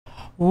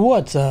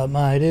What's up,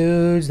 my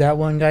dudes? That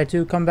one guy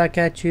too, come back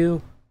at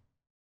you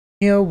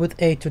here with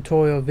a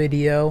tutorial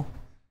video.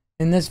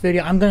 In this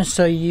video, I'm going to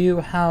show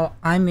you how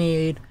I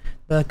made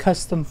the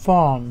custom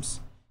farms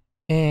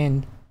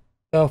in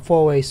the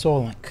 4-way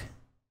Soul Link.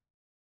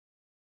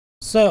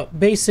 So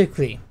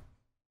basically,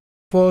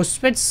 for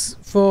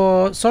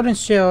Sword and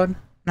Shield, and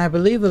I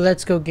believe the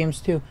Let's Go games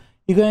too,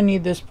 you're going to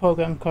need this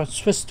program called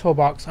Swiss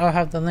Toolbox. I'll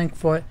have the link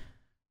for it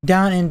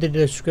down in the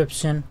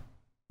description.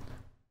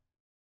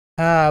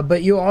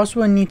 But you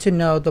also need to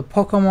know the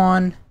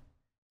Pokemon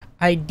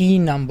ID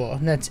number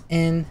that's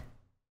in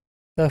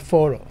the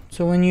photo.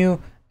 So when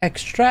you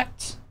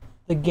extract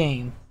the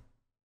game,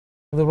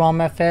 the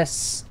ROM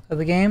FS of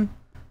the game,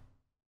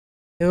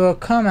 it will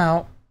come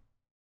out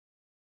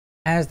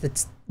as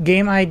the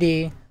game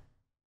ID,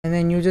 and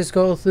then you just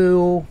go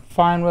through,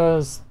 find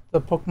where's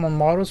the Pokemon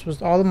models,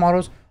 with all the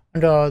models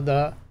under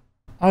the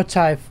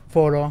archive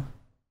photo.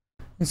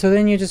 And so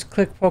then you just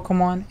click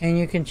Pokemon and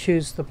you can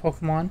choose the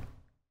Pokemon.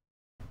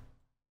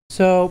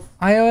 So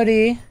I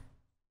already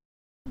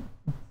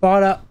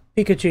brought up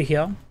Pikachu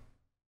here.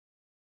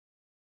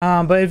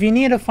 But if you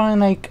need to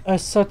find like a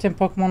certain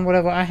Pokemon,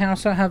 whatever, I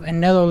also have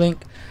another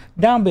link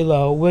down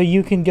below where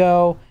you can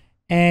go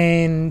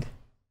and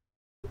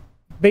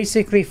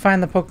basically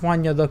find the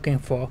Pokemon you're looking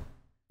for.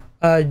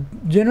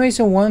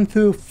 Generation 1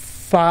 through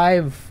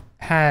 5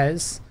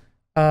 has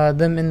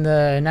them in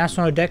the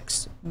national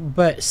decks,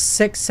 but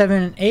 6,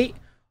 7, and 8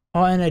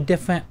 are in a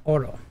different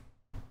order.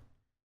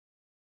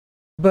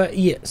 But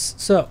yes,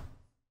 so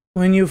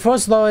when you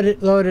first load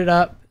it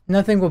up,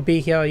 nothing will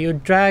be here. You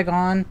drag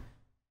on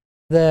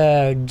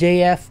the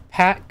JF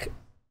pack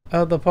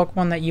of the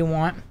Pokemon that you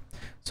want.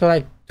 So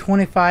like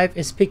 25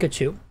 is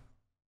Pikachu.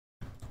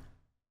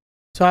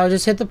 So I'll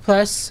just hit the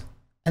plus,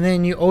 and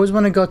then you always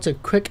want to go to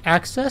quick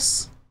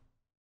access.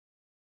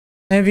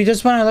 And if you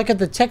just want to look at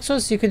the text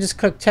source, you can just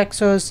click text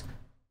source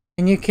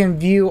and you can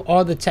view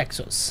all the text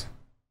source.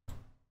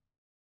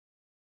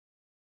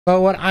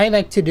 But what I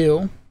like to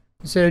do,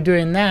 instead of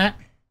doing that,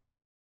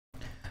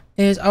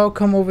 is I'll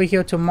come over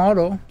here to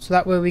model, so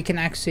that way we can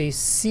actually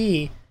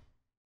see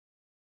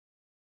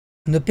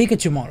the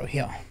Pikachu model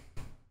here.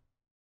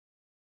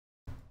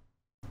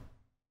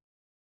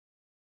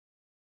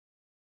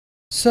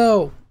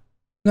 So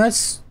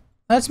let's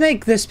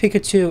make this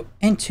Pikachu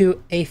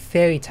into a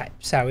fairy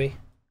type, sorry.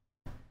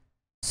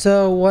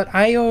 So what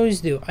I always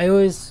do, I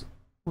always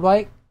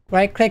right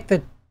click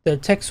the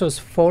text source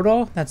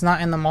photo that's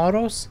not in the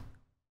models,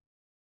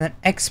 then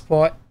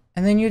export.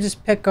 And then you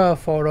just pick a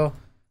photo.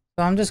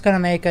 So I'm just going to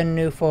make a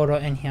new photo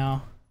in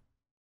here.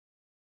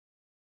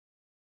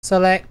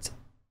 Select.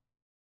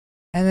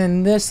 And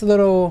then this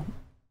little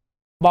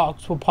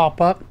box will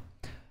pop up.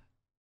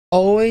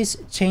 Always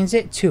change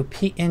it to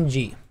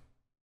PNG.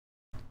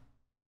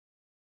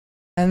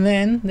 And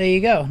then there you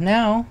go.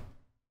 Now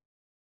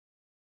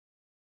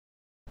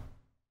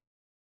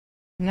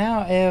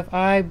if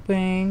I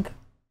bring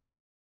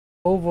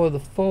over the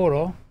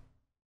photo,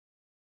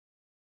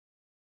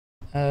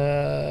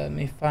 let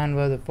me find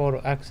where the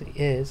photo actually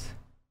is.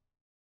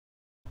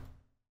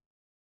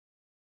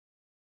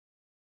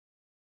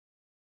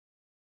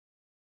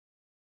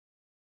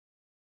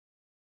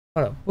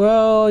 Hold up,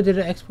 where did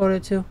it export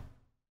it to?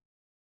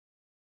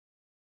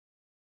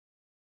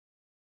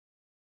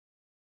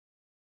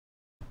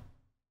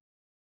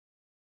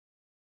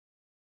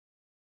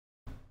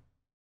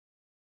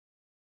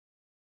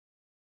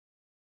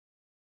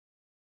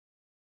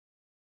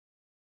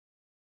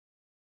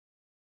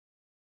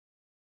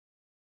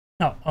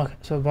 Oh, okay,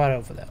 so brought it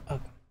over there.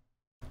 Okay.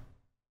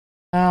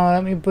 Now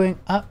let me bring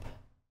up.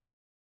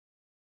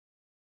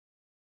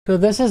 So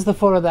this is the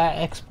photo that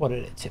I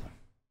exported it to.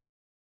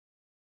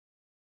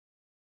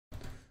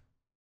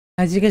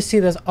 As you can see,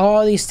 there's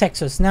all these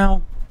textures.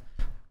 Now,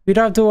 we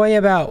don't have to worry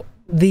about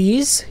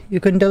these.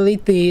 You can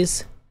delete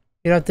these.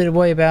 You don't have to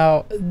worry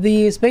about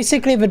these.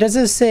 Basically, if it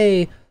doesn't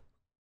say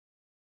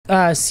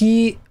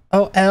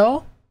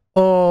COL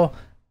or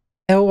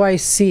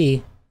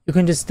LYC, you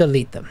can just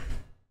delete them,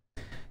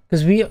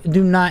 because we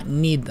do not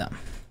need them.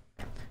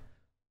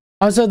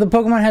 Also, the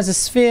Pokemon has a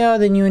sphere,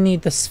 then you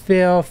need the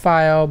sphere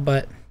file,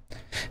 but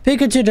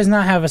Pikachu does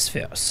not have a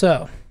sphere,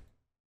 so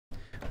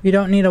we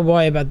don't need to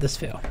worry about the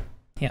sphere.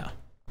 Yeah.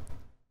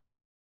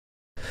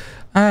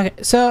 Okay,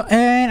 so,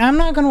 and I'm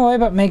not going to worry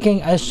about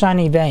making a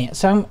shiny variant,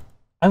 so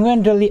I'm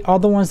going to delete all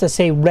the ones that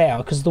say rare,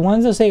 because the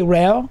ones that say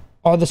rare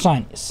are the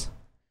shinies.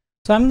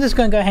 So I'm just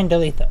going to go ahead and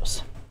delete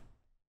those.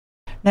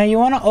 Now you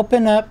want to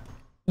open up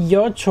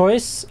your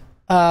choice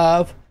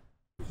of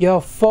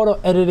your photo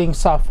editing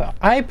software.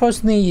 I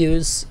personally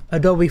use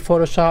Adobe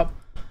Photoshop,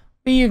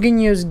 but you can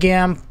use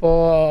GIMP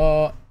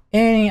or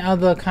any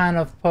other kind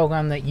of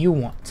program that you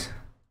want.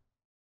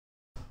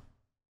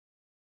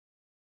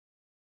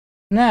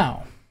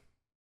 Now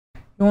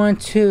you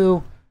want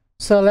to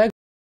select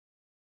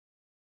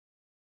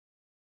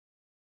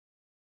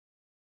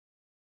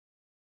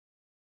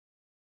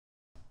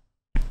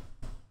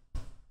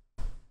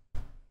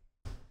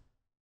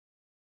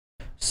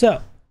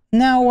so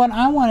now what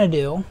I want to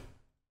do,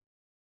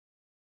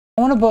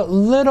 I want to put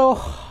little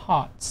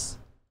hearts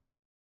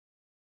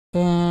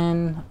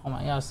in, oh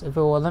my gosh, if it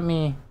will let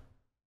me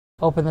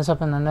open this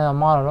up in another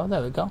model.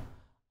 There we go.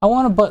 I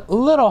want to put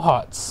little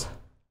hearts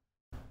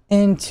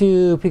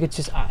into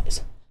Pikachu's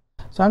eyes.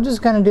 So I'm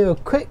just going to do a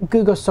quick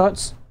Google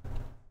search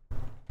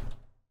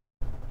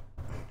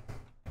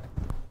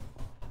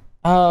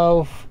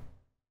of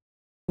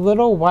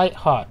little white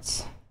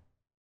hearts.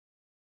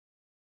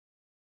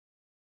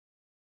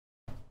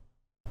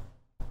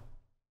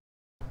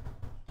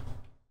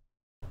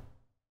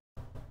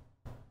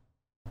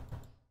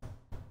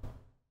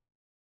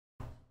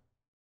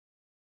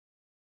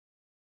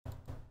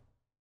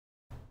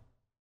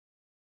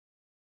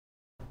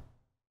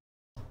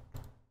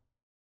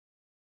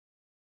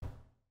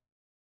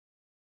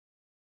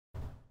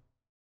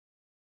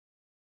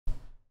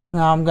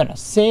 Now I'm gonna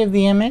save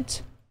the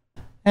image,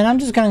 and I'm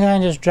just gonna go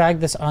ahead and just drag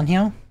this on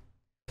here.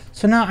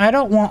 So now I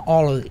don't want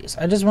all of these.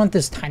 I just want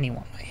this tiny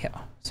one right here.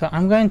 So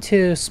I'm going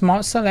to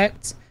smart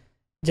select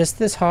just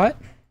this heart,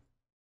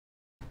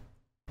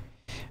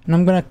 and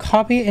I'm gonna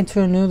copy it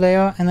into a new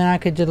layer, and then I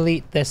could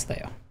delete this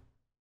layer.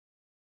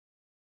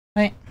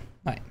 Right.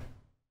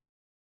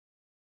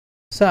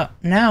 So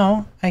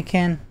now I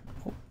can,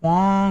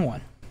 wrong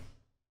one.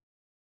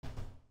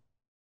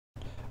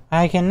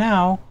 I can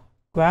now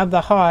grab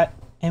the heart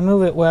and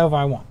move it wherever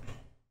I want.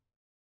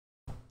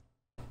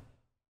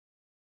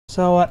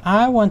 So what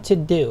I want to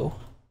do,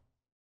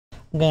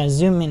 I'm going to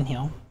zoom in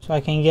here so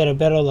I can get a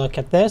better look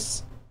at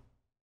this.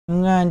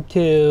 I'm going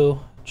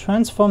to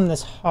transform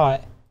this heart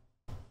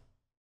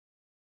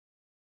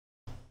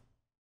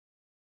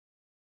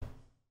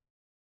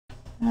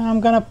and I'm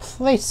going to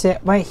place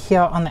it right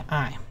here on the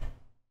eye.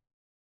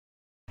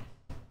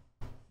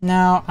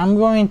 Now I'm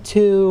going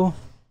to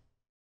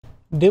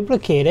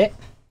duplicate it.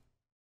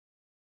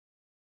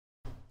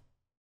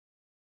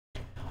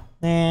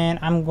 Then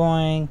I'm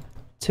going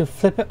to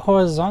flip it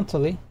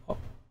horizontally. Oh,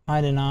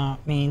 I did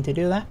not mean to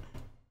do that.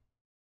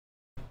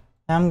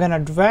 I'm going to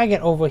drag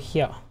it over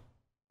here.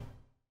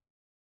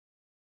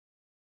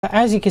 But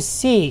as you can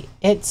see,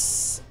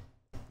 this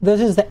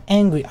is the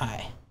angry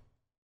eye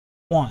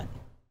one.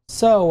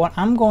 So what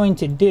I'm going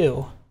to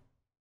do,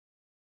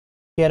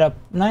 get up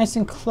nice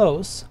and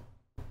close,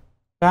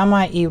 grab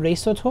my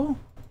eraser tool,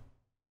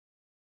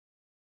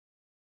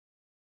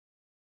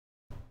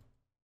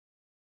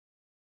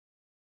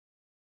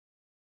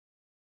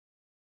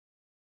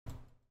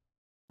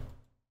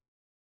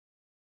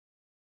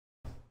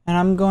 and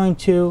I'm going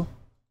to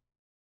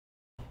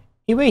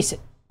erase it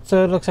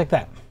so it looks like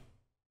that.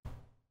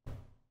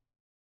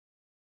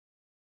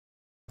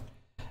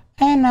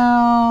 And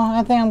now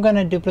I think I'm going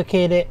to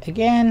duplicate it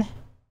again.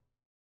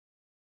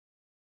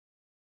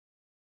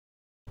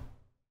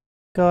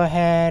 Go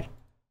ahead,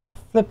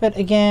 flip it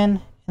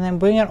again, and then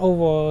bring it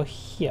over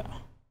here.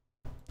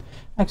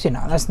 Actually,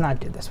 no, let's not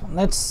do this one.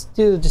 Let's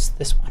do just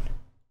this one.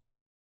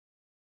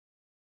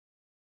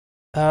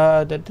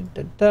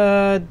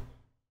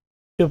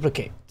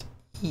 Duplicate.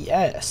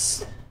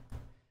 Yes.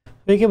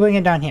 We can bring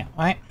it down here,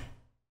 right?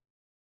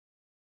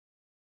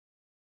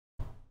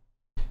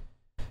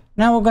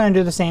 Now we're going to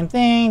do the same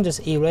thing,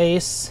 just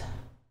erase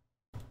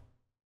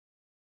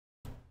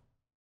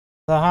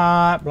the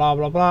heart, blah,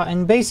 blah, blah.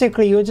 And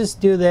basically you just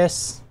do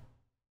this,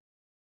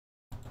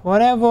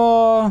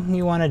 whatever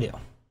you want to do.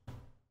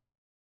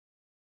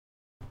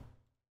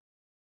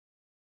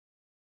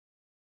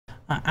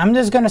 I'm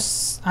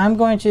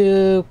going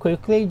to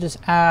quickly just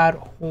add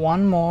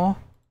one more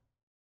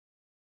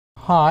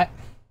heart,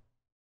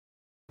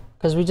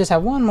 because we just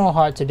have one more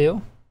heart to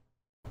do.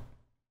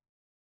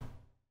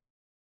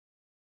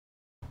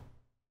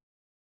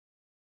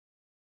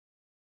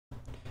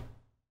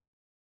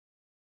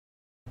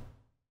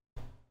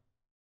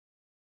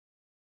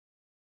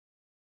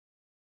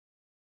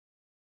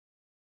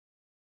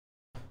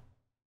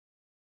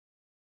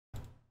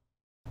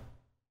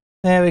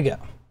 There we go.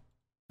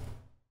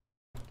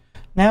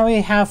 Now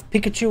we have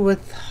Pikachu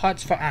with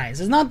hearts for eyes.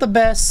 It's not the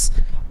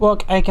best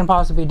work I can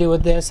possibly do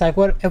with this. Like,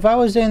 what if I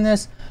was doing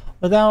this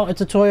without a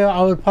tutorial,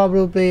 I would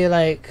probably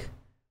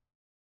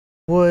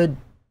would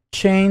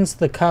change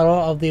the color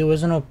of the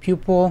original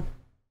pupil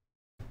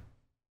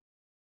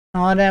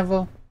or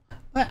whatever.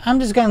 But I'm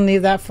just gonna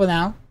leave that for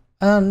now.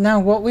 Now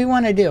what we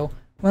want to do,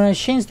 we're gonna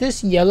change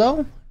this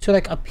yellow to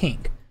like a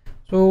pink.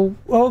 So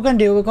what we're gonna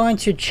do, we're going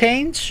to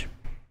change.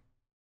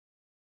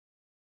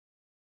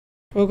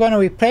 We're going to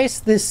replace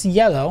this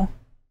yellow,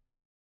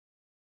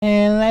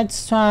 and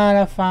let's try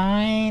to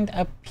find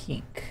a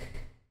pink.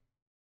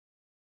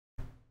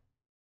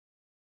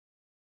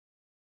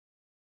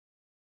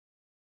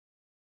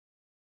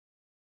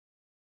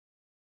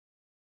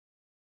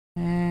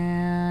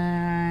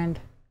 And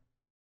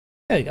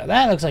there we go.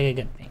 That looks like a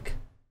good pink.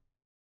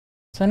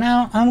 So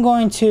now I'm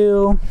going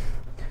to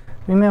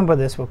remember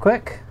this real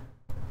quick.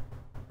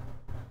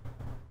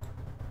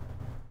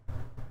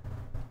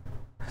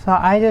 So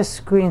I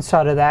just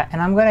screenshotted that,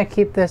 and I'm going to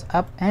keep this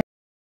up and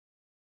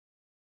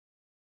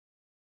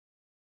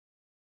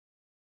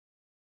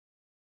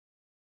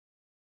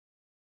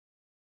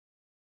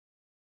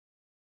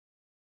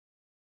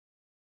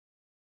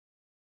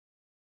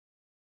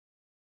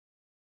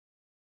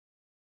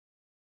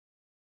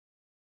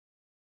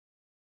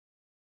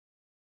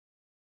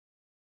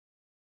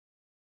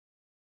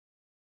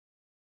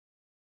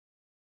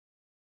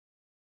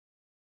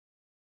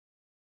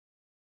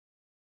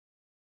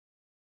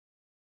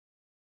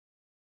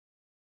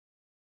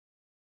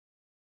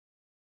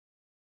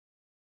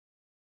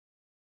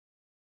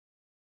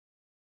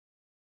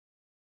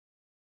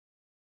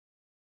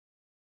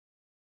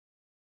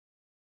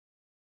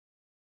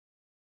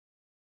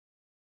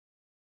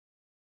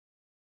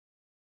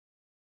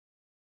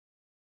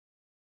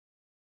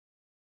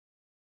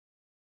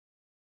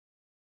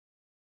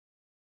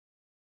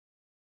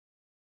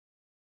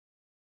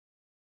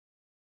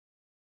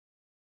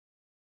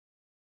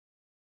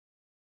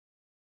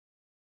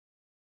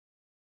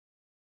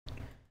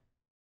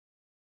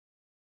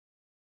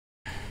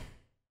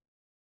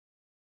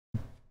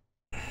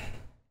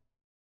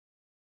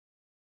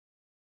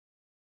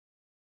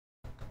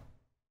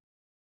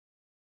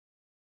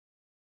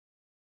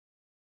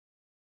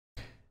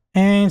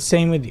And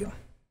same with you.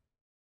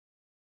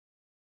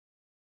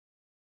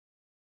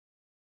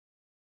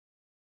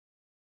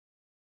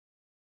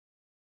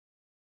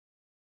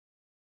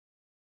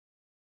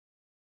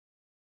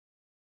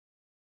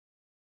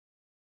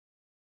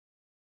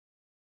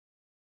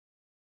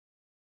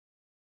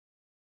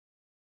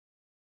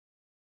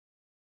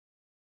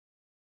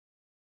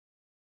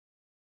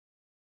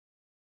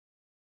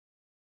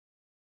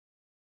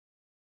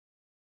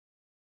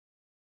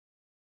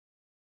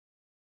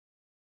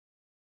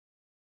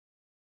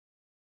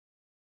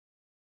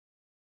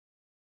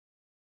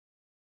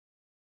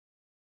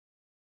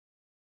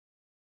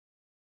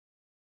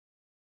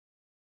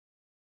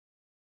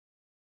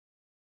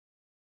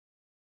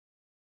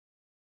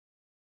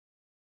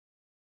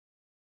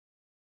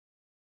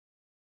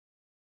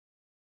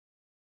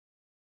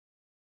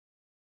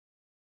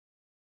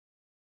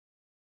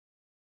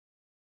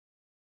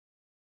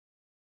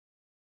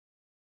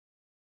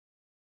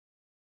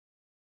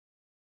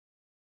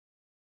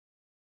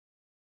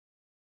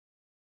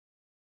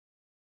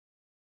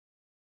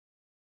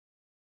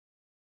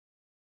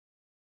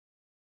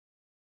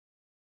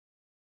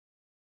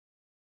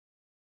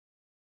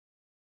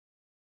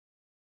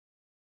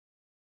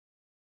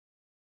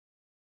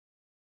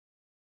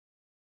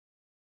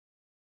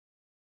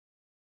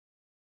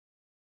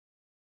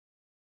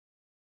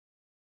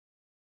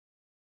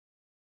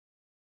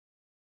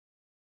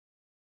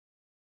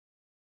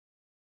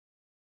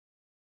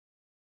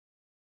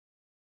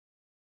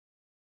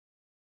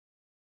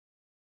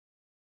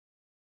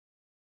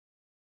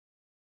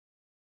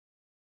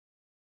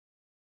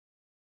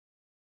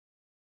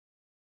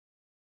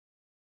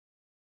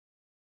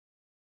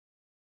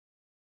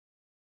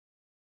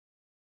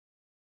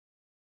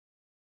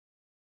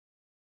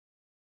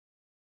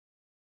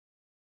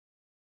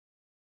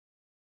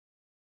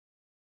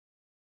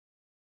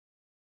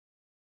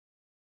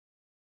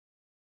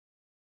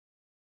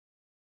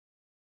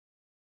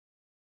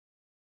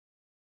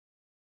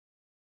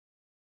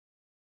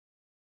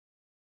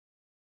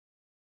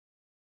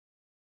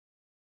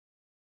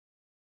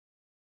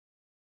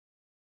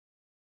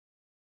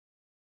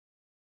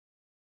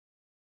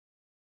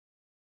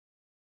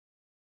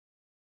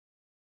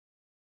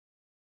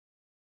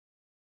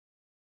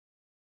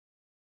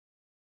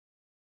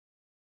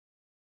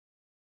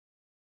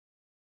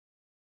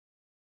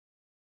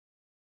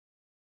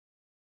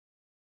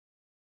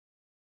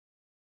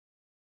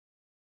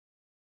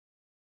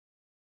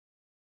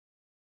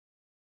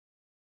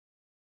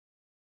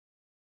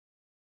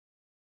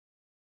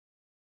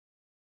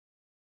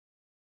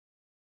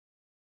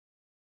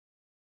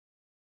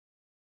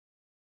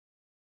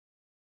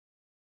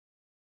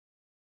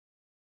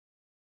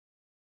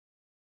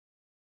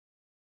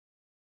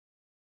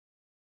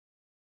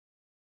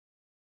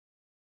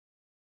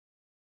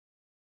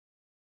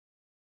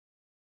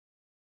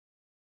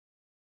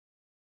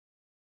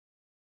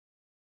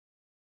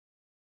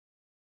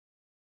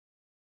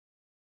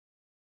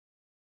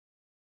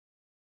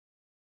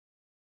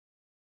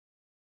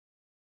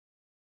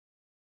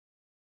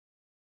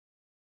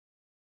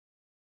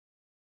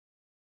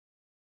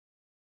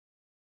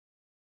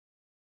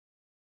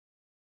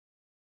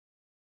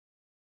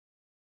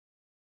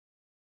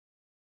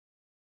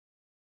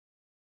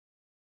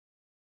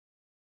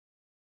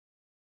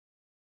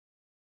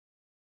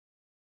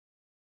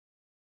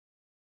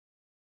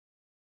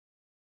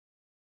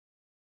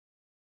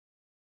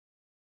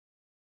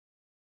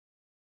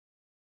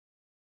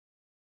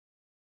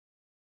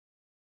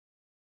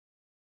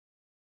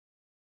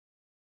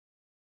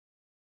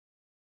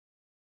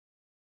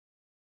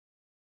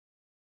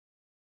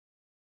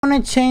 I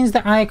want to change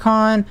the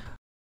icon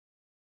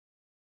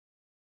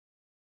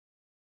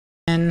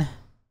and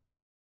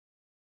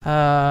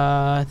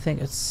I think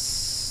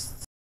it's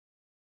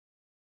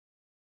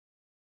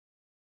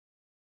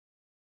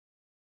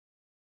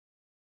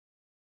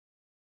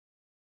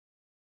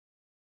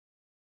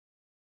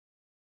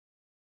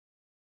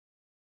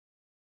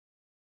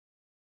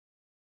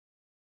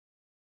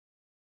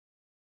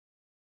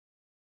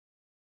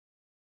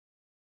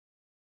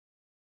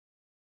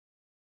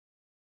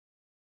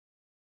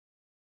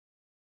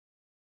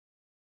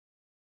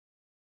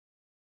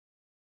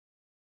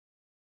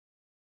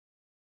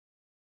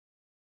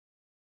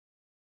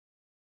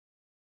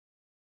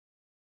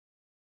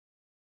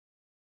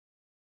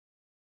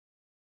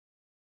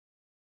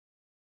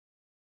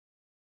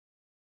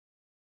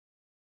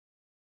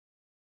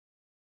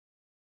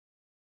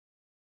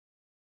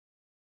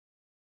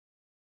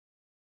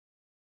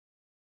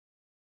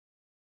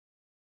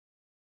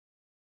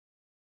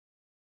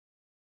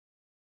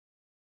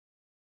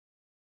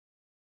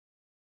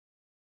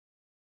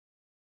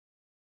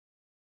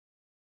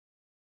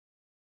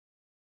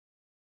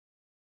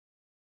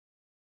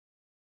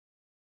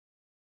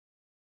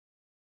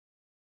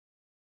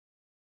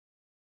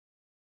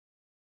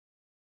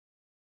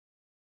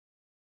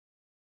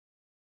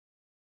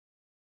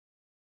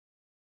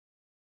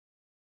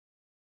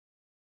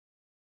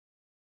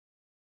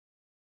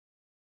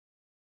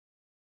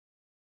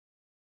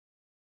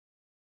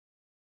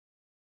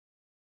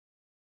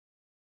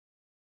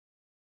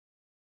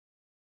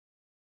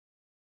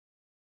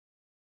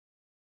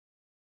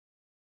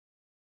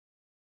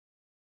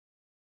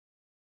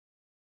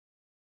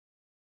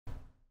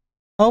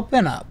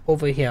open up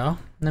over here.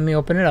 Let me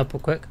open it up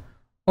real quick.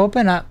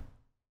 Open up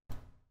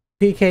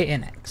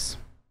PKNX.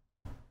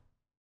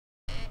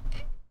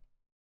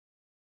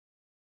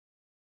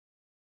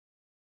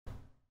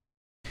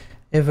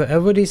 If it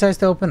ever decides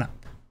to open up.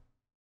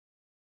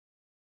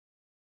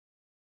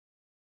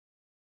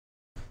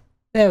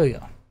 There we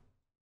go.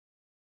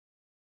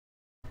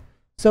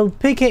 So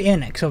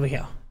PKNX over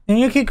here. And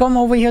you can come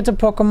over here to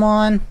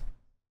Pokemon.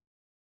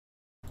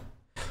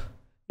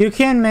 You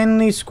can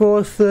manually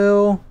scroll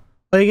through,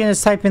 or you can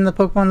just type in the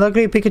Pokemon.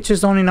 Luckily, Pikachu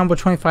is only number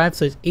 25,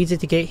 so it's easy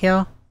to get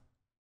here.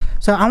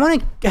 So I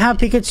want to have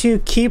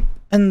Pikachu keep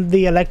in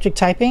the electric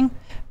typing,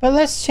 but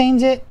let's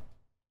change it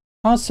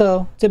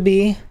also to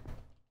be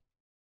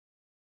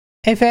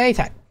a fairy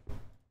type.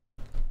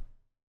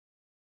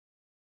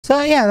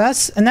 So yeah,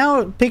 that's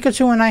now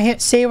Pikachu. When I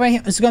hit save right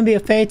here, it's going to be a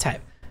fairy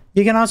type.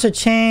 You can also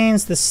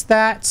change the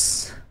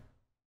stats,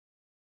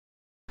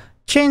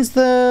 change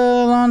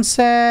the launch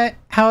set,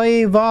 how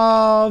it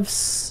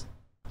evolves,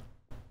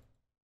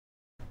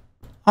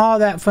 all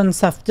that fun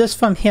stuff just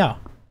from here.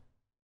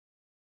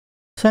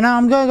 So now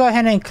I'm going to go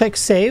ahead and click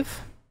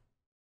save.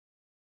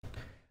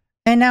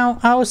 And now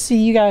I will see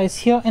you guys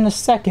here in a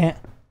second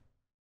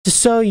to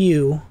show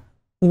you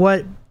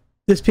what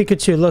this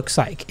Pikachu looks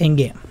like in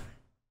game.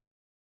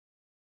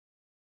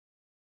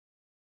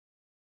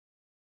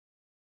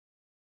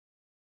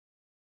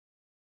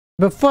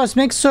 But first,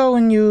 make sure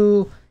when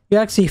you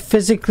actually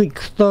physically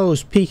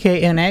close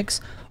PKNX,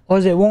 or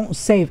it won't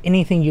save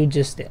anything you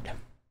just did.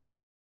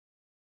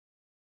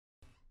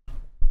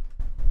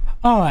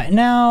 Alright,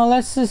 now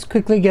let's just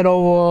quickly get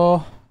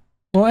over...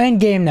 We're in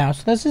game now,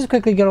 so let's just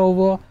quickly get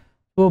over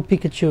where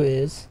Pikachu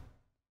is.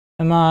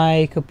 And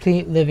my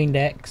complete living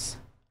dex.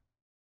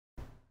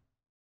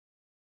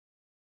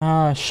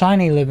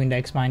 Shiny living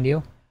dex, mind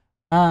you.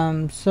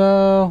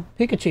 So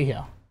Pikachu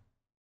here.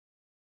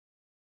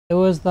 It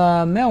was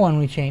the male one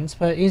we changed,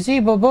 but you see,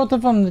 but both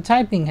of them, the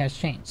typing has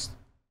changed.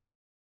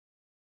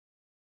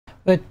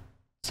 But,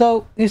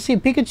 so, you see,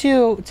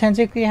 Pikachu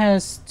technically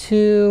has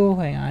two,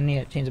 hang on, I need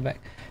to change it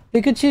back.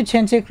 Pikachu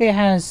technically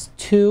has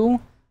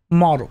two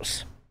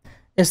models.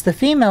 It's the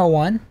female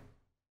one,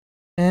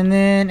 and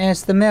then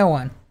it's the male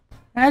one.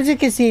 As you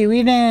can see,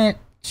 we didn't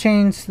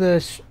change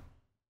the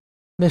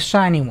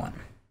shiny one.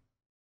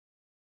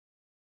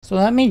 So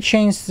let me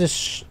change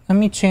this,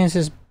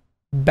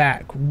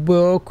 back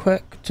real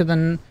quick to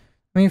the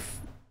let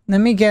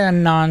me get a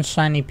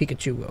non-shiny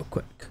Pikachu real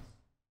quick.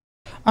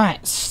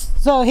 Alright,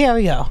 so here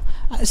we go.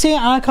 See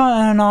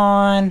icon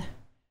on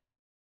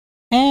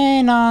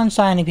and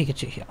non-shiny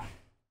Pikachu here.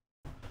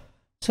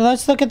 So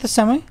let's look at the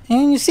summary,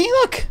 and you see,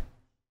 look,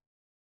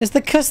 it's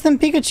the custom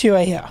Pikachu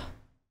right here.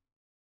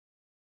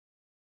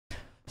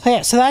 So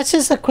yeah, so that's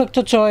just a quick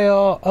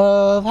tutorial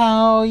of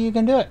how you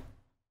can do it.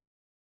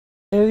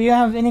 If you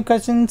have any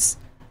questions,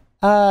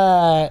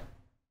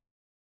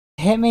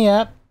 hit me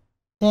up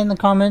in the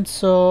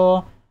comments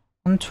or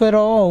on Twitter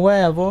or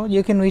wherever.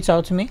 You can reach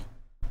out to me.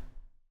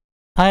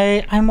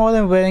 I'm more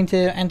than willing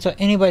to answer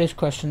anybody's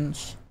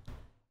questions.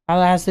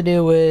 All it has to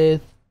do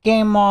with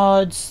game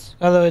mods,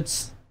 whether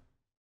it's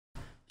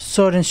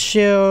Sword and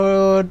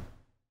Shield,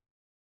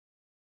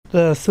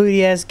 the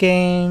 3DS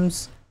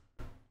games,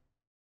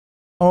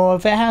 or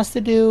if it has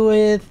to do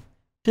with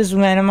just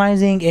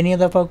randomizing any of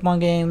the Pokemon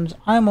games,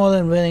 I'm more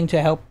than willing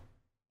to help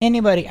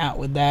anybody out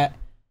with that.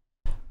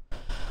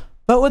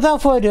 But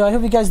without further ado, I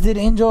hope you guys did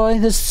enjoy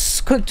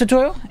this quick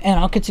tutorial, and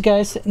I'll catch you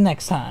guys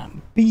next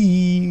time.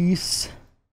 Peace.